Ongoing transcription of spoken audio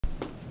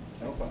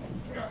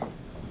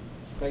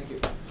Thank you.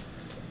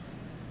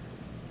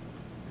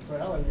 So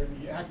Allan, you're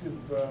the active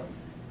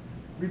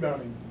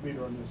rebounding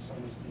leader on this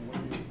team.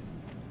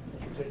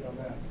 What's your take on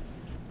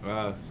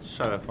that? Just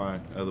try to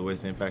find other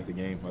ways to impact the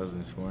game other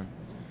than scoring.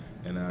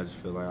 And I just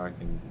feel like I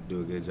can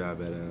do a good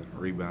job at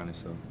rebounding,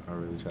 so I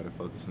really try to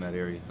focus in that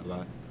area a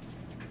lot.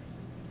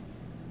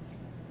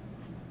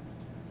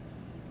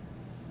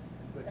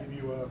 Does that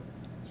give you a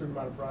certain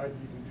amount of pride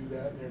that you can do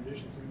that in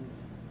addition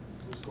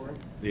to the scoring?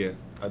 Yeah,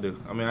 I do.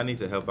 I mean, I need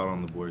to help out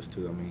on the boards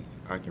too. I mean,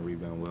 I can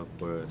rebound well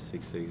for a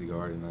 6'6"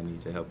 guard, and I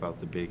need to help out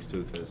the bigs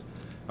too because,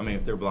 I mean,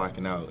 if they're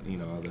blocking out, you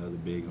know, all the other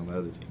bigs on the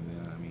other team,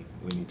 then, I mean,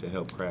 we need to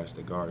help crash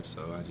the guards,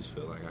 so I just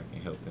feel like I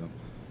can help them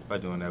by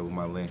doing that with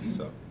my length,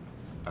 so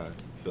I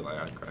feel like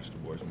I crash the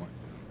boards more.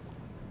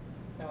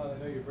 Allan, I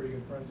know you're pretty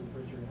good friends with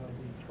Richard. How's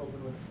he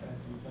coping with the fact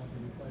that he's not going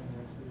to be playing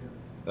the rest of the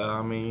year?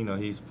 I mean, you know,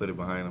 he's put it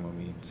behind him. I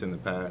mean, it's in the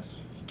past.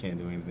 He can't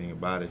do anything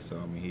about it. So,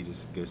 I mean, he's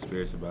just good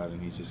spirits about it.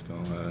 And he's just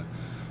going to,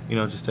 you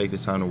know, just take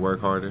this time to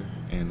work harder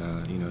and,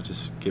 you know,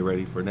 just get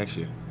ready for next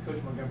year.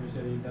 Coach Montgomery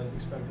said he does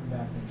expect him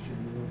back next year.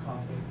 Are you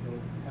confident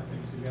he'll have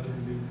things together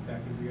and be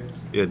back with you guys?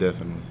 Yeah,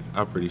 definitely.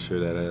 I'm pretty sure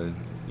that,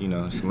 you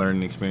know, it's a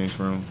learning experience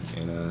for him.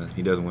 And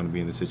he doesn't want to be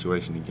in the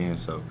situation again.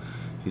 So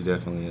he's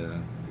definitely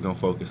going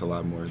to focus a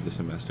lot more this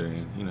semester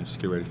and, you know, just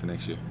get ready for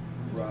next year.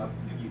 Rob,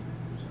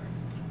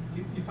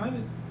 Do you find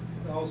it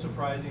all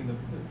surprising that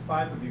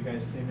 5 of you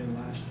guys came in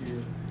last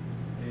year,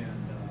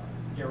 and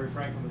Gary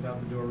Franklin was out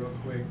the door real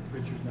quick,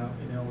 Richard's now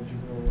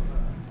ineligible,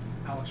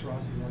 Alex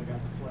Rossi's only got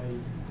to play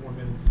 4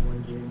 minutes in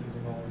one game because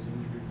of all his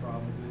injury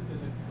problems.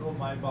 Is it a little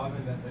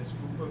mind-boggling that this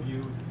group of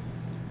you,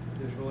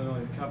 there's really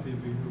only a couple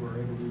of you who are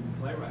able to even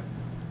play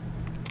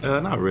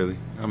right? Not really.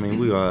 I mean,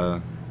 we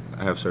all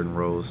have certain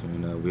roles. I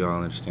mean, we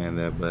all understand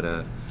that, but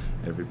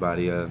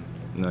everybody, you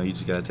know, you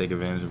just got to take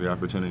advantage of your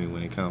opportunity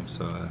when it comes.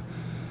 So,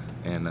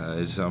 and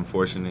it's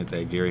unfortunate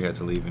that Gary had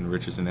to leave and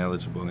Richard's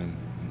ineligible and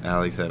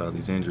Alex had all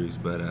these injuries,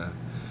 but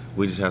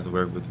we just have to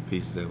work with the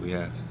pieces that we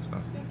have. So.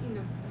 Speaking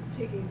of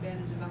taking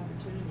advantage of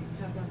opportunities,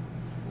 how about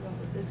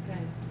what this guy's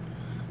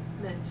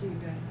meant to you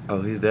guys?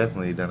 Oh, he's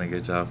definitely done a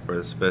good job for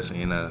us,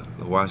 especially in the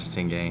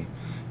Washington game.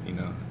 You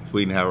know, if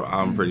we didn't have,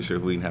 I'm pretty sure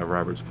if we didn't have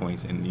Robert's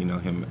points and, you know,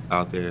 him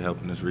out there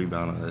helping us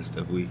rebound all that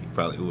stuff, we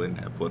probably wouldn't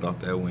have pulled off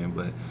that win.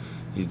 But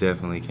he's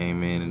definitely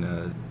came in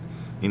and,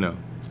 you know,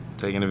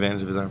 taking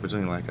advantage of his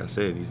opportunity. Like I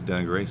said, he's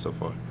done great so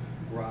far.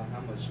 Rob,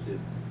 how much did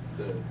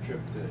the trip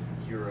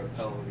to Europe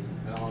help? I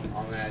mean,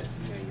 on that,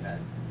 you know, you had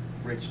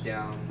Rich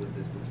down with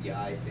the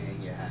eye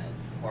thing. You had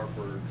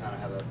Harper kind of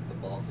have the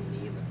bulky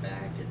knee in the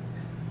back,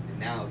 and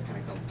now it's kind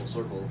of come full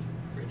circle.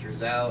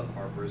 Richard's out,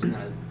 Harper's kind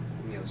of,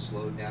 you know,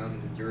 slowed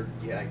down.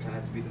 And I kind of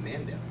have to be the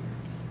man down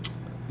there.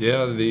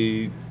 Yeah,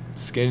 the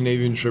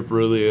Scandinavian trip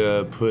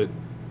really put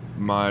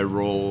my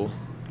role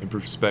in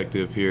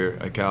perspective here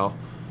at Cal.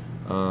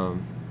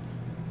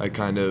 I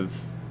kind of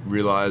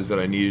realized that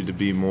I needed to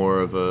be more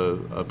of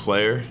a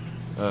player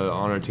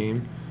on our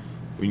team.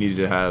 We needed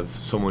to have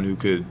someone who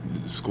could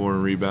score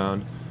and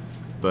rebound,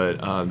 but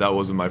that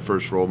wasn't my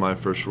first role. My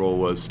first role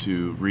was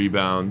to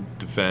rebound,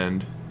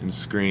 defend, and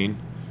screen,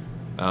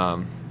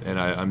 and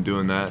I'm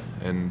doing that,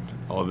 and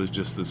all of it's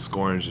just the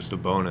scoring is just a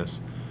bonus,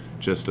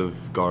 just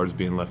of guards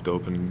being left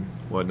open and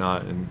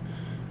whatnot, and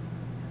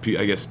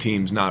I guess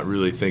teams not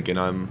really thinking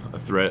I'm a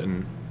threat,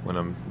 and when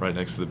I'm right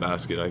next to the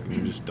basket, I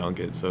can just dunk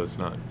it. So it's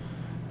not,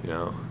 you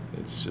know,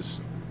 it's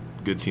just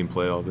good team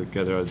play all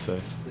together, I'd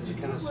say. Is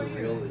it kind of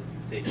surreal that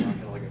you've taken on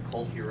kind of like a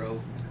cult hero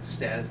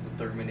status, the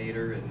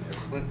Terminator, and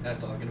everyone not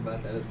talking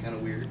about that? Is kind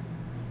of weird.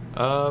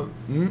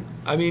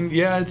 I mean,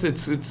 yeah,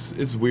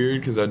 it's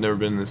weird because I've never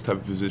been in this type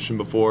of position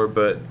before,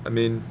 but I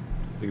mean,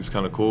 I think it's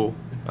kind of cool.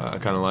 I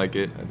kind of like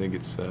it. I think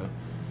it's,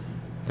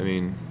 I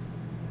mean,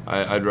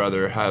 I'd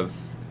rather have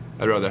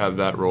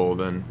that role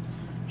than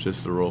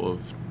just the role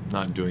of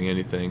not doing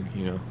anything.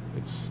 You know,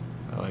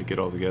 I like it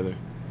all together.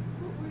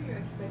 What were your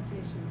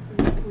expectations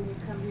when you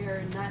come here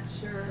and not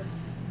sure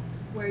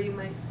where you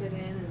might fit in?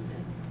 And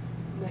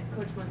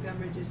Coach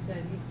Montgomery just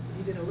said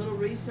he did a little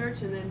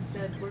research and then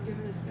said, we're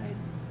giving this guy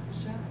a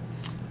shot.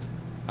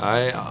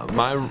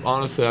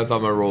 Honestly, I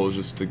thought my role was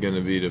just going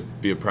to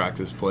be a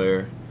practice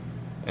player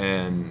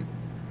and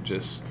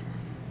just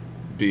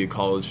be a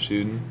college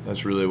student.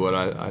 That's really what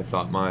I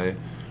thought my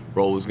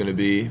role was going to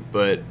be,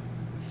 but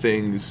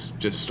things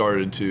just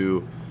started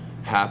to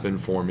happen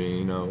for me.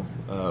 You know,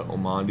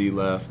 Omandi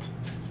left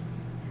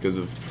because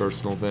of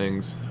personal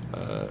things.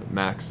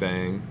 Max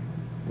Sang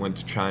went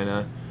to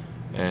China,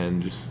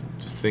 and just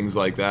things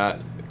like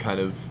that kind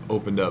of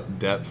opened up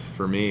depth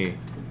for me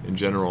in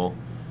general,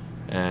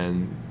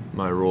 and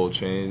my role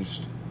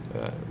changed,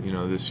 you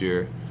know, this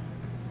year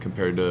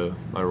compared to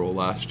my role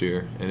last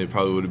year, and it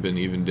probably would have been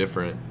even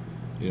different,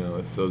 you know,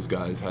 if those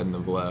guys hadn't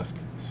have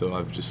left. So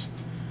I've just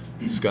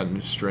gotten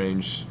a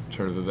strange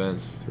turn of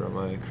events throughout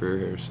my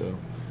career here. So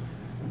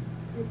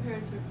your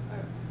parents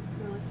are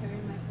military,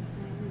 Mike was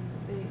saying,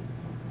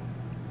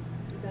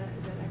 and is that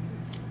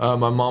accurate?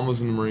 My mom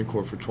was in the Marine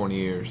Corps for 20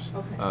 years.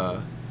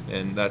 Okay.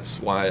 And that's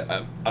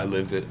why I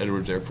lived at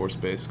Edwards Air Force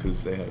Base,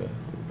 because they had a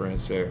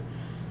branch there.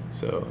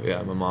 So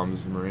yeah, my mom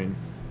was a Marine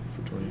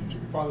for 20 years.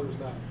 Your father was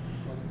not?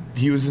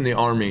 He was in the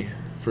Army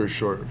for a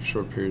short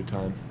period of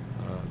time,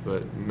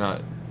 but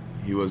not.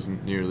 He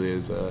wasn't nearly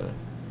as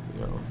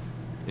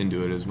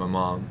into it as my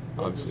mom,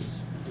 obviously.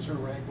 Was her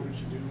rank? What did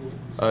she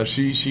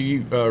do? She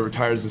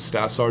retired as a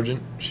staff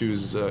sergeant. She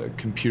was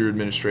computer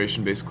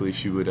administration. Basically,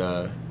 she would,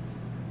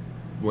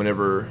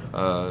 whenever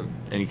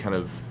any kind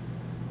of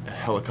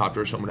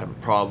helicopter or something would have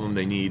a problem,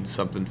 they need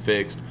something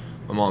fixed,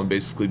 my mom would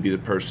basically be the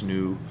person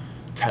who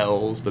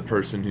tells the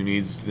person who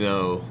needs to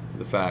know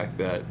the fact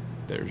that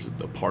there's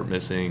a part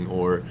missing,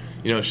 or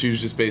she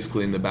was just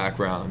basically in the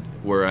background,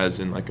 whereas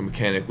in like a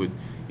mechanic would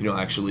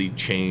actually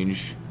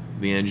change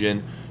the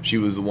engine. She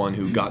was the one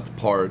who got the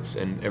parts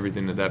and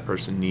everything that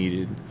person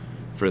needed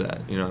for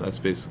that. That's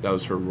basically, that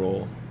was her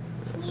role.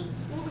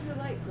 What was it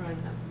like growing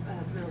up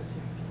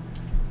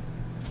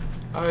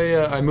military?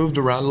 I moved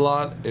around a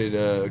lot.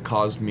 It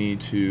caused me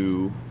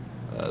to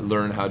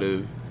learn how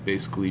to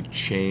basically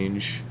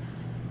change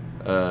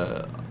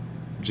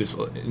just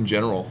in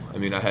general. I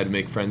mean, I had to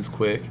make friends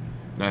quick,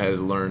 and I had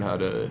to learn how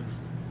to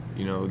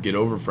get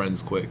over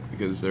friends quick,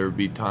 because there would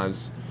be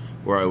times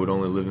where I would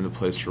only live in a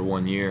place for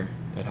 1 year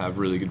and have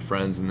really good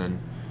friends, and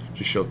then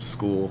just show up to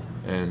school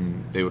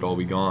and they would all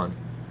be gone.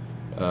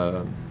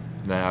 That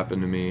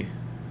happened to me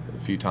a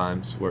few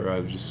times where I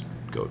would just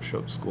show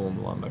up to school and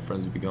a lot of my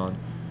friends would be gone.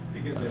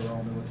 Because they were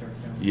all military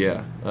families?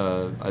 Yeah.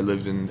 I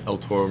lived in El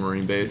Toro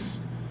Marine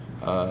Base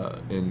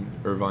in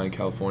Irvine,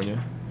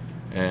 California,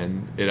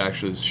 and it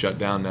actually is shut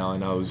down now,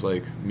 and I was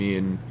like, me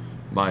and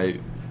my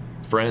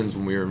friends,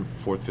 when we were in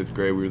 4th, 5th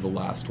grade, we were the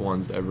last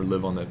ones to ever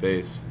live on that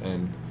base,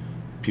 and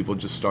people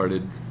just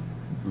started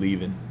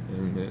leaving,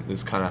 and this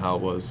is kind of how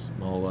it was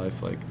my whole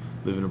life, like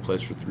live in a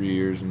place for 3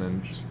 years and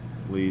then just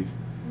leave.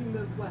 You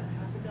moved what,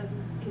 half a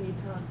dozen? Can you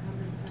tell us how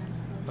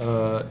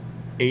many times?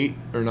 8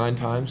 or 9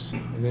 times,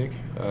 I think.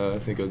 I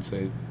think I would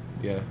say,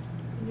 yeah.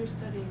 And you're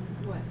studying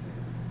what here?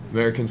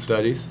 American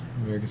Studies.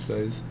 American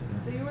Studies.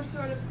 Yeah. So you were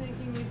sort of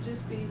thinking you'd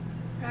just be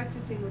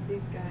practicing with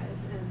these guys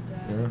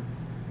and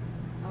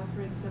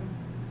offering some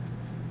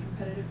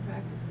competitive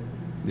practices.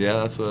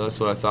 Yeah, that's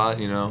what I thought,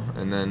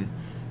 and then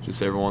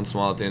just every once in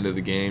a while at the end of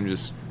the game,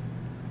 just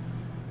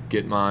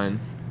get mine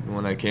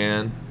when I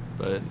can,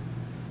 but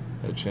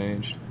that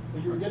changed.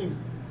 Well, you were getting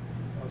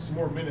some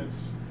more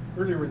minutes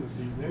earlier in the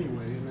season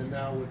anyway, and then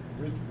now with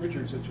the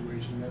Richard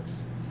situation,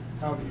 that's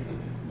how have you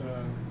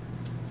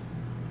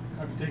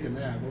taken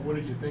that? Well, what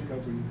did you think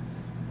of when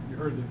you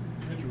heard that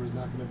Richard was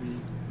not going to be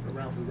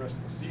around for the rest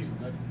of the season?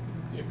 That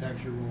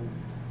impacts your role.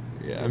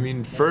 Yeah, I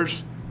mean,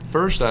 first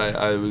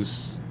I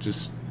was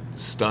just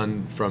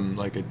stunned from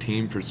like a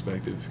team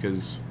perspective,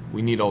 because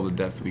we need all the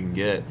depth we can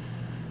get,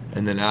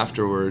 and then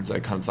afterwards I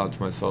kind of thought to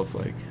myself,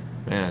 like,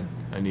 man,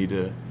 I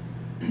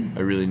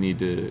really need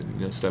to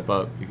step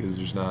up, because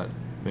there's not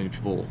many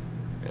people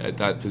at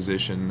that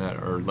position that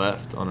are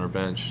left on our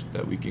bench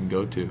that we can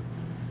go to.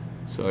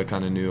 So I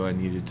kind of knew I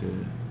needed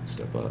to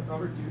step up.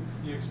 Robert,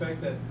 do you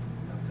expect that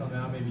until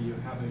now maybe you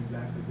haven't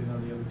exactly been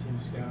on the other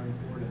team's scouting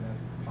board, and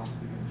that's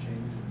possibly going to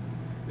change?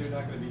 You're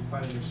not going to be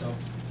finding yourself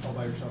all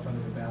by yourself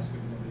under the basket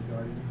with nobody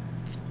guarding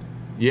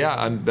you?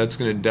 Yeah, that's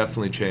going to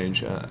definitely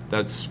change.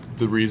 That's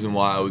the reason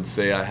why I would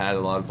say I had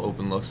a lot of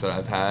open looks that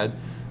I've had.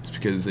 It's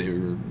because they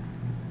were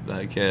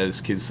like, yeah,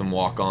 this kid's some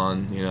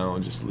walk-on,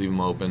 and just leave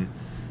them open.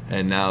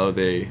 And now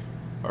they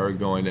are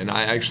going to, and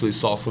I actually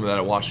saw some of that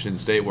at Washington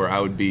State, where I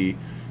would be,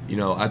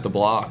 at the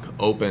block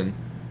open,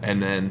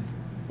 and then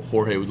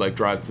Jorge would like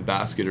drive to the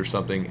basket or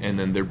something, and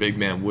then their big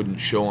man wouldn't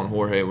show on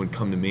Jorge and would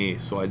come to me,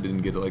 so I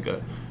didn't get like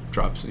a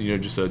drop,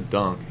 just a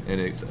dunk. And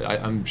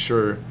I'm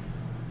sure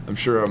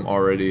I'm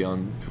already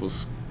on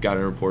people's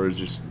scouting reporters,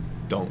 just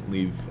don't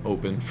leave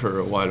open for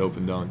a wide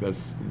open dunk.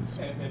 That's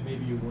and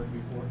maybe you weren't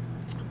before?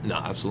 No,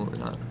 absolutely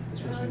not.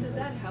 Well, does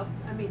that help?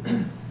 I mean,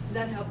 does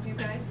that help you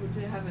guys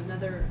to have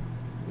another?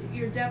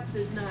 Your depth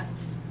is not.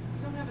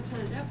 You don't have a ton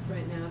of depth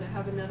right now. To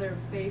have another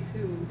face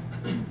who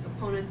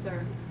opponents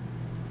are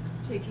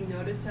taking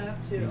notice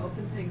of, to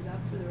open things up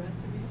for the rest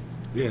of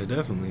you. Yeah,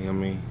 definitely. I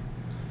mean,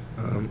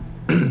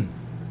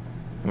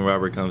 when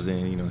Robert comes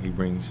in, he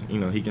brings,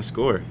 he can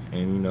score,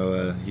 and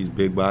he's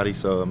big body.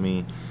 So I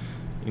mean,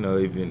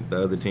 even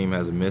the other team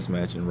has a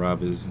mismatch and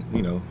Rob is,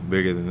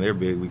 bigger than their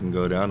big, we can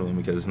go down to him,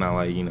 because it's not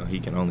like, he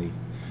can only,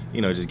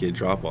 just get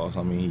drop-offs.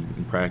 I mean,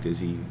 in practice,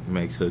 he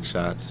makes hook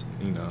shots,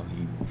 he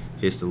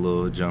hits the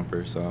little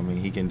jumper. So, I mean,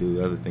 he can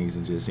do other things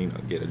and just,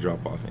 get a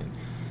drop-off and,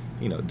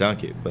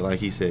 dunk it. But like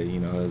he said,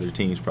 other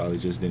teams probably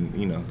just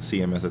didn't, see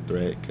him as a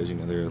threat, because,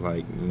 they're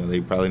like, they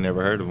probably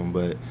never heard of him.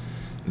 But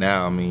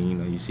now, I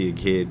mean, you see a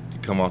kid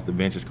come off the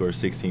bench and score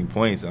 16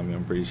 points. I mean,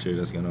 I'm pretty sure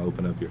that's going to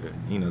open up your,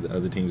 the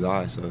other team's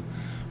eyes. So,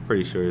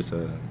 pretty sure it's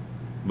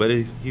but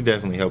he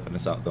definitely helping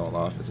us out on the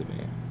offensive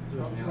end.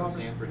 Now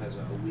Stanford has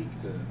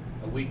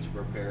a week to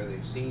prepare.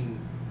 They've seen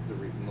the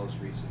most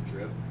recent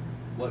trip.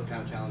 What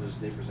kind of challenges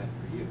do they present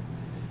for you?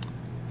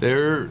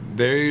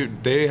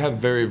 They have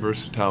very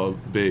versatile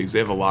bigs. They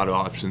have a lot of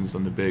options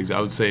on the bigs.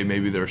 I would say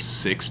maybe they're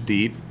 6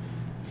 deep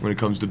when it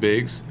comes to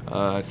bigs.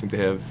 I think they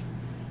have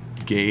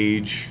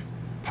Gage,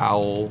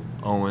 Powell,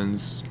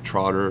 Owens,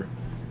 Trotter,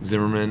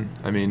 Zimmerman.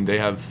 I mean, they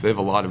have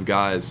a lot of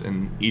guys,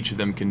 and each of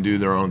them can do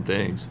their own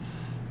things,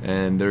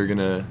 and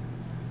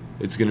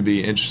it's gonna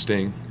be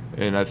interesting.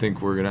 And I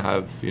think we're gonna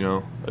have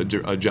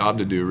a job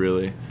to do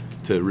really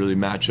to really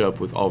match up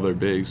with all their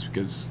bigs,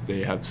 because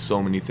they have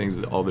so many things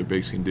that all their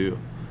bigs can do.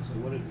 So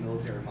what did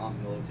military mom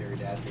and military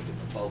dad think of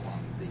the faux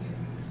honk thing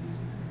in the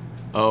season?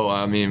 Oh,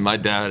 I mean, my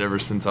dad, ever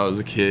since I was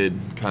a kid,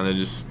 kind of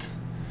just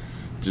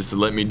to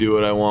let me do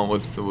what I want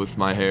with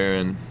my hair,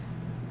 and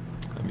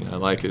I mean, I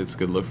like it. It's a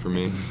good look for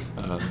me.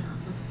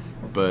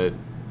 But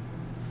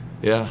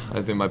yeah,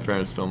 I think my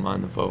parents don't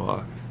mind the faux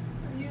hawk.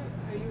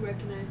 Are you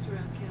recognized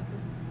around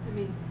campus? I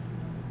mean,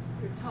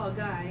 you're a tall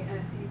guy.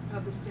 You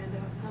probably stand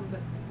out some,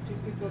 but do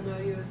people know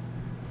you as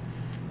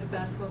a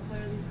basketball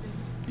player these days?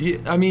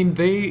 Yeah, I mean,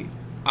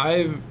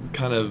 I've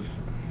kind of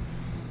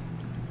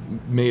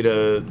made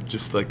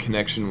just a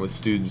connection with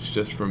students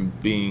just from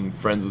being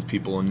friends with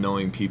people and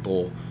knowing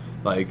people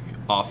like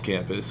off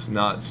campus,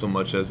 not so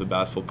much as a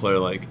basketball player.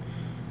 Like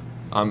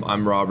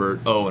I'm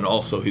Robert. Oh, and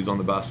also he's on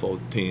the basketball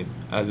team.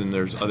 As in,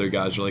 there's other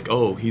guys who are like,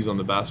 oh, he's on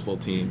the basketball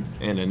team,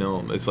 and I know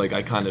him. It's like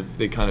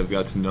they kind of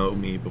got to know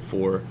me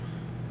before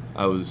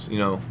I was,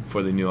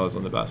 before they knew I was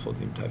on the basketball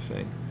team type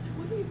thing.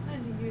 What do you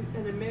plan to use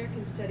an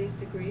American Studies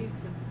degree?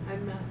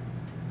 I'm not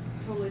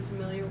totally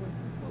familiar with.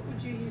 What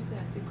would you use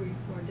that degree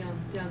for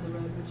down the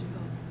road? Would you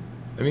hope?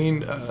 I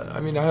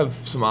mean, I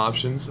have some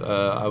options.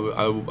 I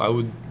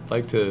would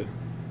like to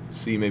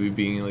see maybe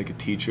being like a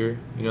teacher,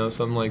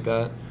 something like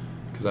that,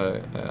 because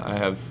I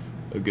have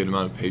a good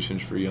amount of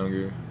patience for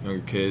younger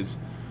kids,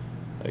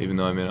 even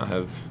though I may not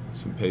have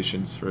some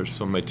patience for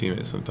some of my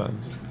teammates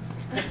sometimes.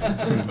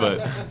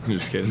 But I'm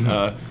just kidding.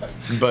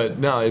 But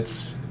no, I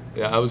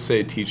would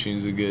say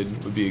teaching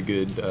would be a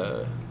good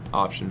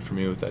option for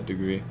me with that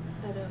degree.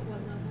 At what level?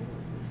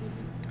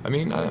 I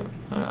mean,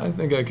 I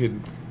think I could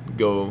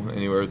go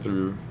anywhere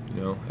through,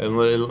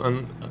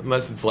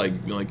 unless it's like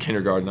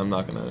kindergarten. I'm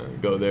not gonna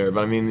go there.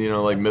 But I mean,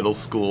 like middle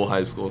school,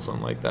 high school,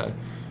 something like that.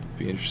 It'd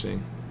be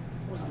interesting.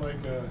 What was it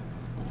like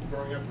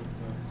growing up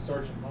with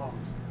Sergeant Mom?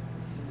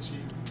 Was she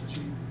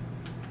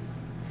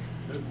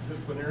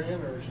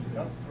disciplinarian, or was she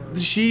tough? Or?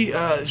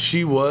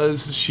 She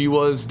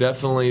was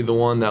definitely the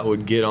one that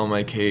would get on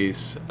my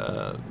case,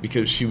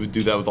 because she would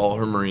do that with all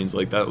her Marines.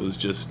 Like, that was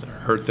just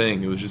her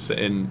thing. It was just,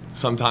 and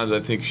sometimes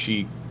I think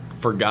she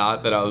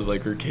forgot that I was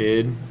like her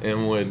kid,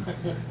 and would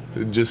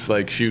just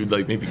like, she would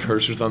like maybe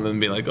curse or something and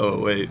be like, oh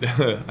wait,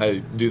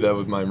 I do that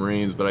with my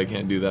Marines, but I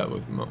can't do that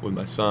with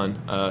my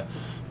son.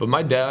 But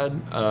my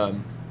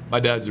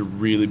dad's a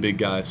really big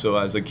guy, so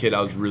as a kid I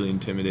was really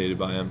intimidated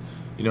by him.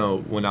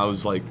 When I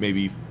was like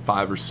maybe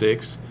 5 or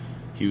 6,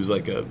 he was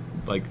like a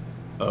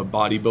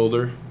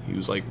bodybuilder. He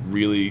was like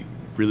really,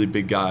 really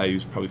big guy. He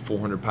was probably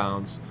 400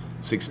 pounds,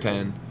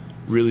 6'10",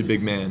 really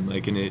big man.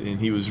 Like, and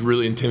he was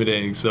really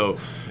intimidating. So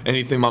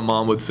anything my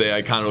mom would say,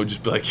 I kind of would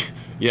just be like,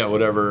 yeah,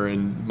 whatever.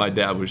 And my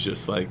dad was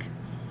just like,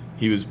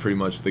 he was pretty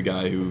much the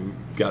guy who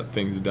got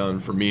things done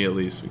for me, at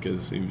least,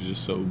 because he was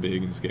just so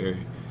big and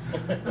scary.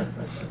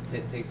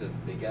 It takes a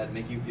big guy to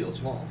make you feel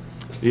small.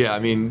 Yeah, I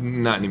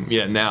mean, not anymore.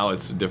 Yeah, now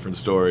it's a different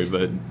story,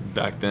 but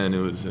back then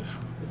it was, it's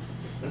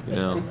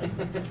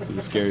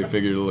a scary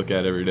figure to look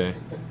at every day.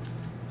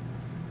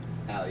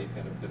 Al, you've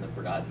kind of been the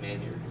forgotten man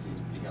here because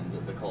he's become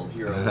the cult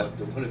hero.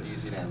 What have you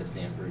seen out of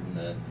Stanford?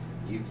 And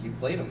you've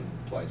played him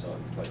twice, 3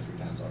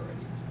 times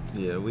already.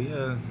 Yeah, we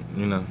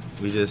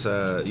just,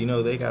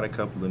 they got a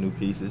couple of new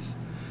pieces,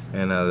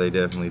 and they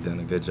definitely done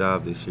a good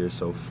job this year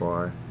so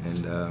far.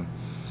 And,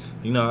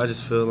 I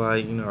just feel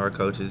like, our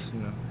coaches,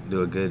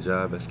 do a good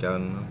job at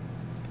scouting them.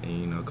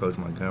 And, Coach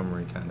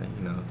Montgomery kind of,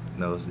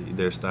 knows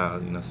their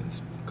style,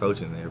 since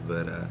coaching there.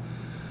 But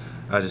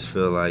I just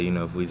feel like,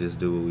 if we just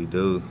do what we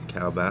do,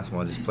 Cal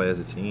basketball, just play as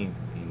a team,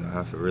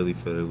 I really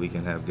feel that we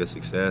can have good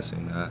success.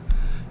 And,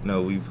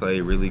 we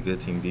play really good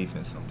team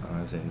defense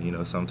sometimes.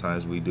 And,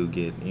 sometimes we do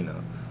get,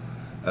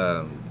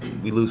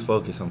 we lose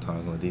focus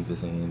sometimes on the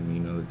defense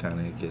end. It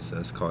kind of gets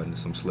us caught into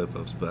some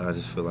slip-ups. But I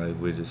just feel like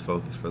we're just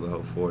focused for the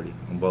whole 40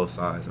 on both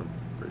sides. I'm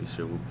pretty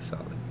sure we'll be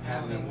solid.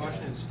 In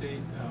Washington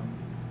State,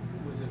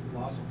 was it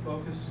loss of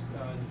focus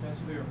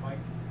defensively, or Mike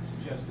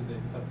suggested that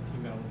he thought the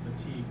team got a little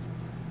fatigued?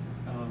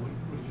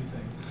 What did you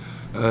think?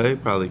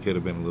 It probably could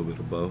have been a little bit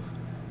of both.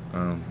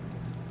 I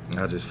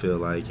just feel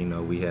like,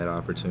 we had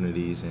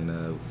opportunities,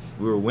 and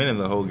we were winning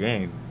the whole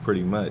game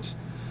pretty much.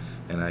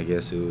 And I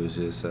guess it was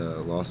just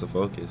loss of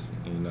focus.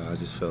 I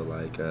just felt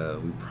like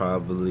we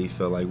probably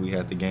felt like we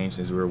had the game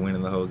since we were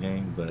winning the whole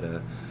game, but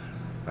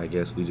I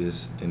guess we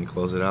just didn't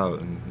close it out,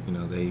 and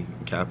they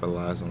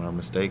capitalized on our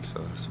mistakes.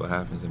 So that's what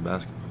happens in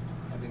basketball.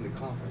 I think the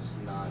conference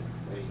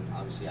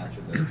obviously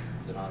after the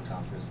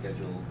non-conference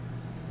schedule,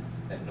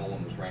 that no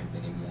one was ranked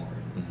anymore.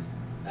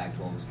 Mm-hmm.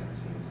 Pac-12 was kind of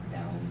seen as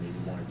down, maybe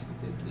 1 or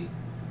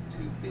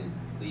 2 bid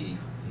league.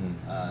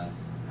 Mm-hmm.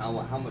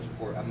 How much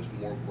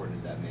more important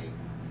does that make?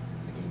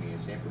 The game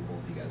against Stanford,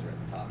 both of you guys are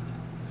at the top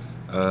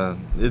now.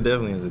 It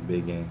definitely is a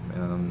big game.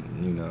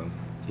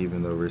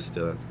 Even though we're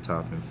still at the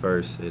top and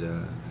first,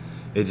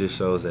 it just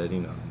shows that,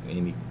 you know,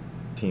 any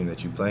team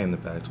that you play in the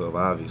Pac-12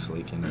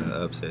 obviously can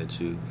upset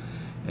you.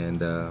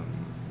 And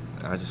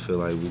I just feel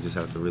like we just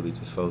have to really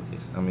just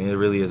focus. I mean, it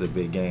really is a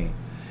big game.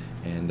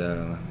 And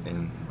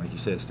like you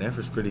said,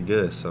 Stanford's pretty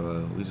good,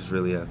 so we just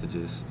really have to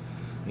just,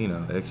 you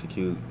know,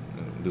 execute,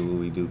 do what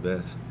we do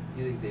best.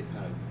 Do you think they've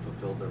kind of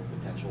fulfilled their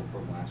potential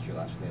from last year?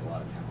 Last year they had a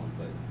lot of talent,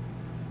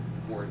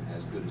 but weren't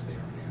as good as they are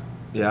now.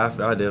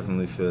 Yeah, I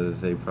definitely feel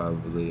that they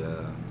probably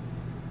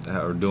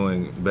are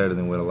doing better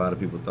than what a lot of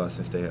people thought,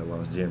 since they had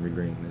lost Jeremy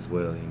Green as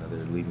well. You know,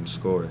 their leading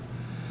scorer.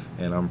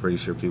 And I'm pretty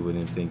sure people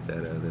didn't think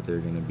that that they're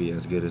going to be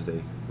as good as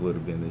they would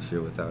have been this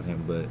year without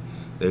him. But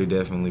they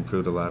definitely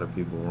proved a lot of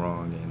people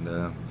wrong,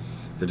 and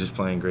they're just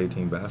playing great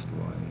team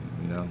basketball. And,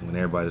 you know, when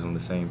everybody's on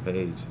the same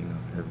page, you know,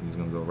 everything's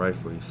going to go right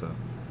for you. So,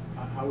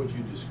 how would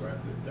you describe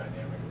the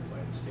dynamic of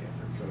playing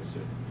Stanford? Coach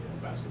said, you know,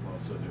 basketball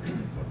is so different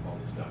than football.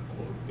 It's not,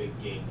 quote,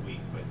 big game week.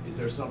 But is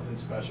there something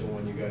special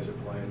when you guys are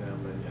playing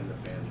them and the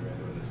fans are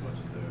into it as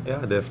much as they're?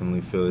 Yeah, I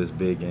definitely feel it's a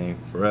big game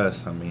for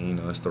us. I mean, you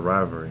know, it's the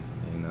rivalry,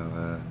 you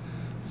know,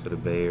 for the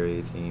Bay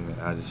Area team. And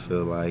I just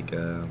feel like,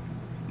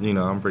 you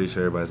know, I'm pretty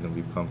sure everybody's going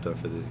to be pumped up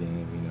for this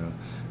game. You know,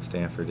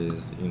 Stanford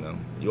is, you know,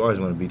 you always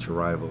want to beat your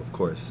rival, of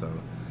course. So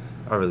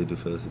I really do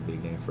feel it's a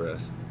big game for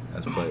us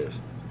as players.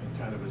 And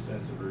kind of a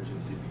sense of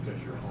urgency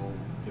because you're home,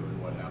 given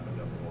what happened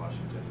up in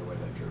Washington, the way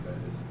that trip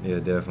ended. Yeah,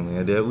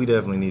 definitely. We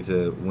definitely need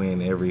to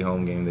win every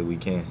home game that we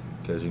can,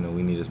 because, you know,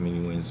 we need as many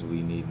wins as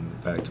we need in the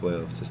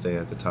Pac-12 to stay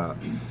at the top.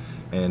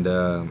 And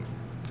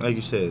like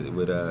you said,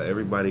 with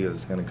everybody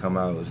that's going to come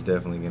out, it's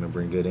definitely going to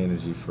bring good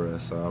energy for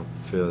us. So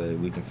I feel that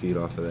we can feed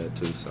off of that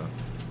too. So.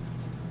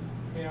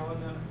 Hey, Allan,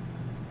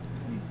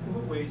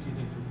 what ways do you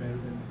think you're better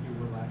than you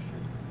were last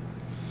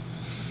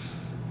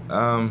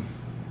year?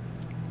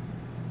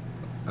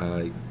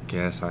 I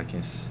guess I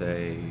can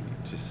say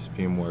just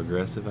being more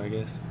aggressive, I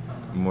guess.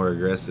 More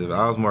aggressive.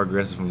 I was more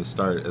aggressive from the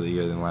start of the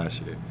year than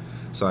last year.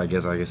 So I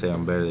guess I can say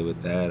I'm better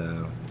with that.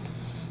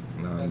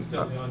 That's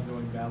still the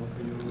ongoing battle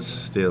for you, isn't it?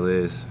 Still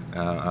is.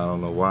 I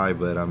don't know why,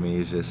 but I mean,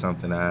 it's just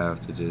something I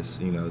have to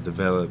just, you know,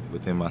 develop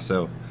within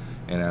myself,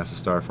 and it has to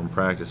start from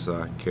practice so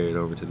I can carry it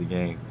over to the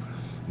game.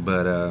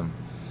 But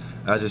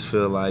I just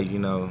feel like, you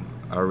know,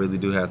 I really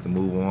do have to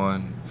move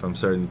on from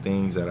certain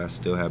things that I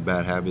still have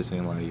bad habits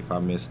in. Like, if I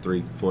miss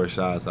 3-4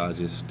 shots, I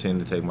just tend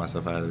to take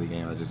myself out of the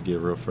game. I just get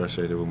real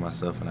frustrated with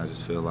myself, and I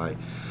just feel like,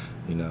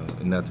 you know,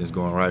 nothing's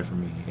going right for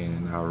me,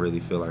 and I really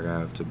feel like I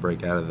have to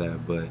break out of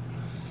that. But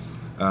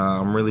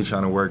I'm really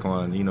trying to work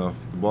on, you know,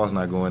 if the ball's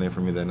not going in for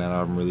me that night,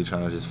 I'm really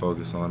trying to just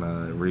focus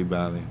on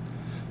rebounding.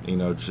 You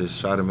know,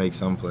 just try to make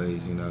some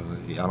plays. You know,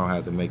 I don't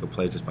have to make a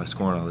play just by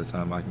scoring all the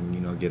time. I can,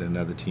 you know, get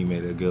another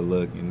teammate a good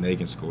look and they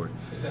can score.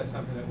 Is that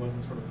something that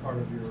wasn't sort of part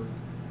of your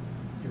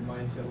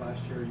mindset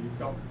last year? You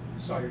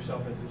saw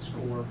yourself as a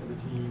scorer for the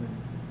team, and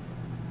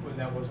when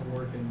that wasn't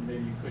working,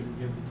 maybe you couldn't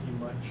give the team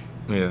much?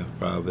 Yeah,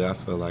 probably. I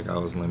felt like I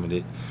was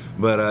limited.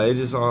 But I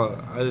just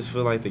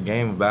feel like the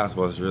game of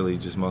basketball is really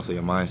just mostly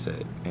a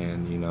mindset.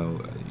 And, you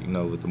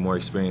know, with the more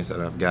experience that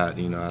I've got,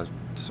 you know, I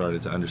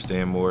started to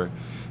understand more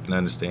and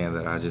understand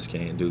that I just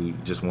can't do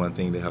just one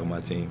thing to help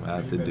my team. I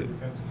have to do.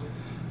 Defensively?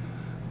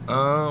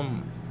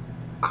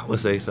 I would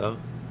say so.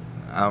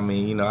 I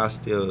mean, you know, I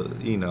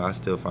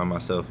still find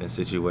myself in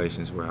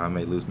situations where I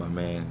may lose my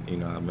man, you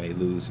know, I may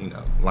lose, you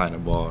know, line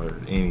of ball or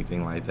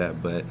anything like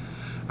that. But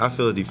I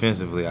feel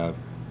defensively I've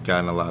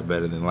gotten a lot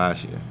better than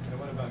last year. And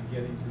what about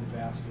getting to the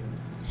basket?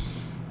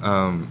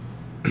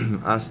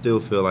 I still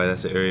feel like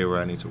that's an area where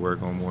I need to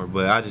work on more.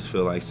 But I just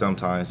feel like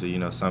sometimes, you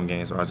know, some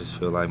games where I just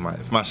feel like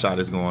if my shot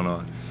is going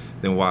on,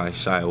 then why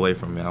shy away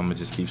from it? I'm going to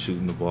just keep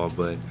shooting the ball.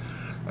 But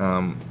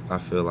I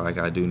feel like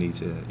I do need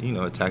to, you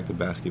know, attack the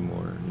basket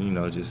more, you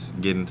know, just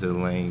get into the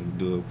lane,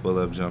 do a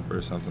pull-up jumper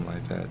or something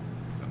like that.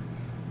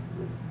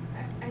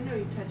 I know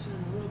you touched on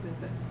it a little bit,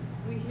 but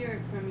we hear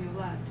it from you a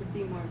lot, to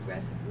be more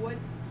aggressive. What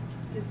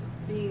does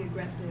being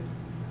aggressive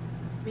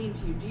mean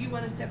to you? Do you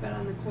want to step out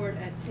on the court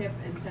at tip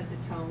and set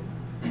the tone?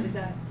 Is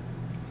that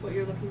what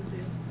you're looking to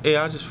do?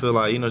 Yeah, I just feel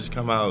like, you know, just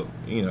come out,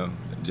 you know,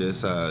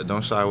 just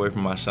don't shy away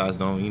from my shots.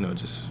 Don't, you know,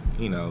 just,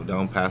 you know,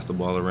 don't pass the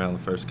ball around the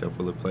first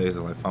couple of plays.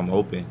 Like, if I'm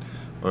open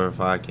or if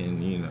I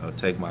can, you know,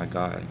 take my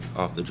guy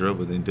off the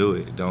dribble, then do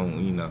it.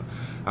 Don't, you know,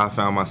 I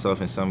found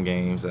myself in some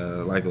games,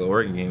 like the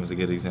Oregon game was a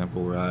good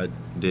example, where I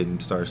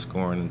didn't start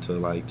scoring until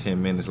like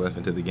 10 minutes left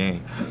into the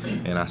game.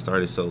 And I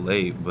started so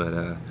late, but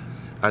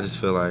I just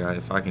feel like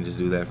if I can just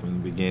do that from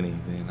the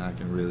beginning, then I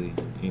can really,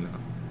 you know,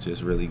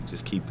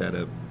 just keep that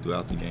up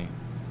throughout the game.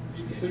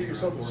 Do you consider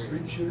yourself a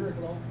streak shooter at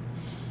all?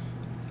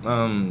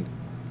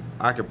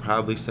 I could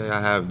probably say I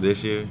have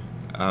this year.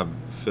 I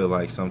feel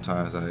like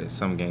sometimes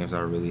some games I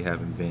really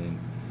haven't been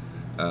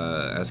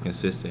as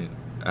consistent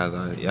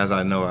as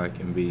I know I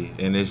can be,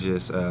 and it's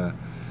just I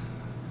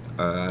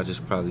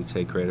just probably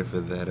take credit for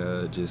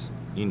that. Just,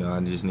 you know, I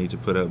just need to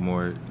put up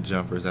more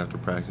jumpers after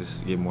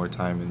practice, get more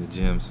time in the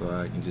gym, so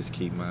I can just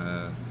keep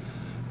my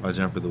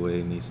jumper the way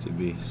it needs to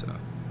be. So.